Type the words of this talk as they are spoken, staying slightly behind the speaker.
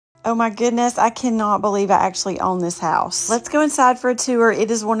Oh my goodness, I cannot believe I actually own this house. Let's go inside for a tour. It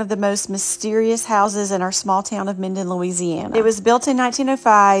is one of the most mysterious houses in our small town of Minden, Louisiana. It was built in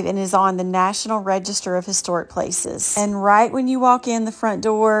 1905 and is on the National Register of Historic Places. And right when you walk in the front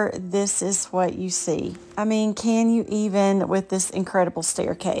door, this is what you see. I mean, can you even with this incredible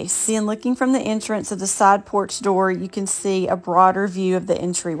staircase? Then looking from the entrance of the side porch door, you can see a broader view of the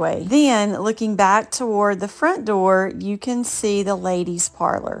entryway. Then looking back toward the front door, you can see the ladies'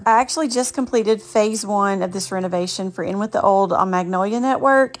 parlor. I actually just completed phase 1 of this renovation for In With the Old on Magnolia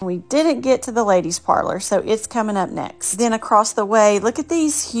Network. We didn't get to the ladies' parlor, so it's coming up next. Then across the way, look at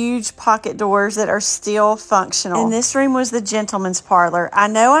these huge pocket doors that are still functional. And this room was the gentleman's parlor. I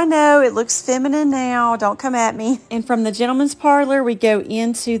know, it looks feminine now. Don't come at me. And from the gentleman's parlor, we go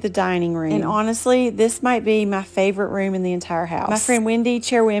into the dining room. And honestly, this might be my favorite room in the entire house. My friend Wendy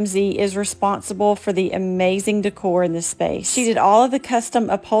Chair Whimsy is responsible for the amazing decor in this space. She did all of the custom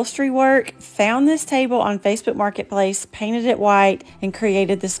upholstery work, found this table on Facebook Marketplace, painted it white, and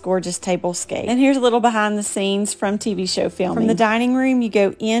created this gorgeous tablescape. And here's a little behind the scenes from TV show filming. From the dining room, you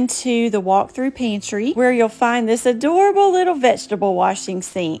go into the walk-through pantry where you'll find this adorable little vegetable washing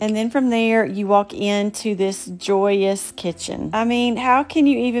sink. And then from there, you walk into this joyous kitchen. I mean, how can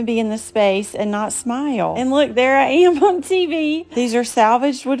you even be in this space and not smile? And look, there I am on TV. These are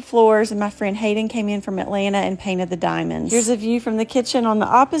salvaged wood floors, and my friend Hayden came in from Atlanta and painted the diamonds. Here's a view from the kitchen on the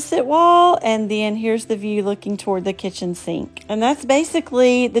opposite wall, and then here's the view looking toward the kitchen sink. And that's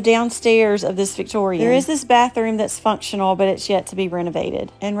basically the downstairs of this Victorian. There is this bathroom that's functional, but it's yet to be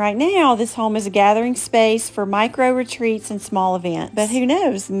renovated. And right now, this home is a gathering space for micro retreats and small events. But who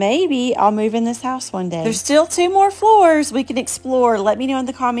knows? Maybe I'll move in this house one day. There's still 2 more floors we can explore. Let me know in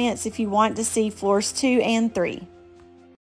the comments if you want to see floors 2 and 3.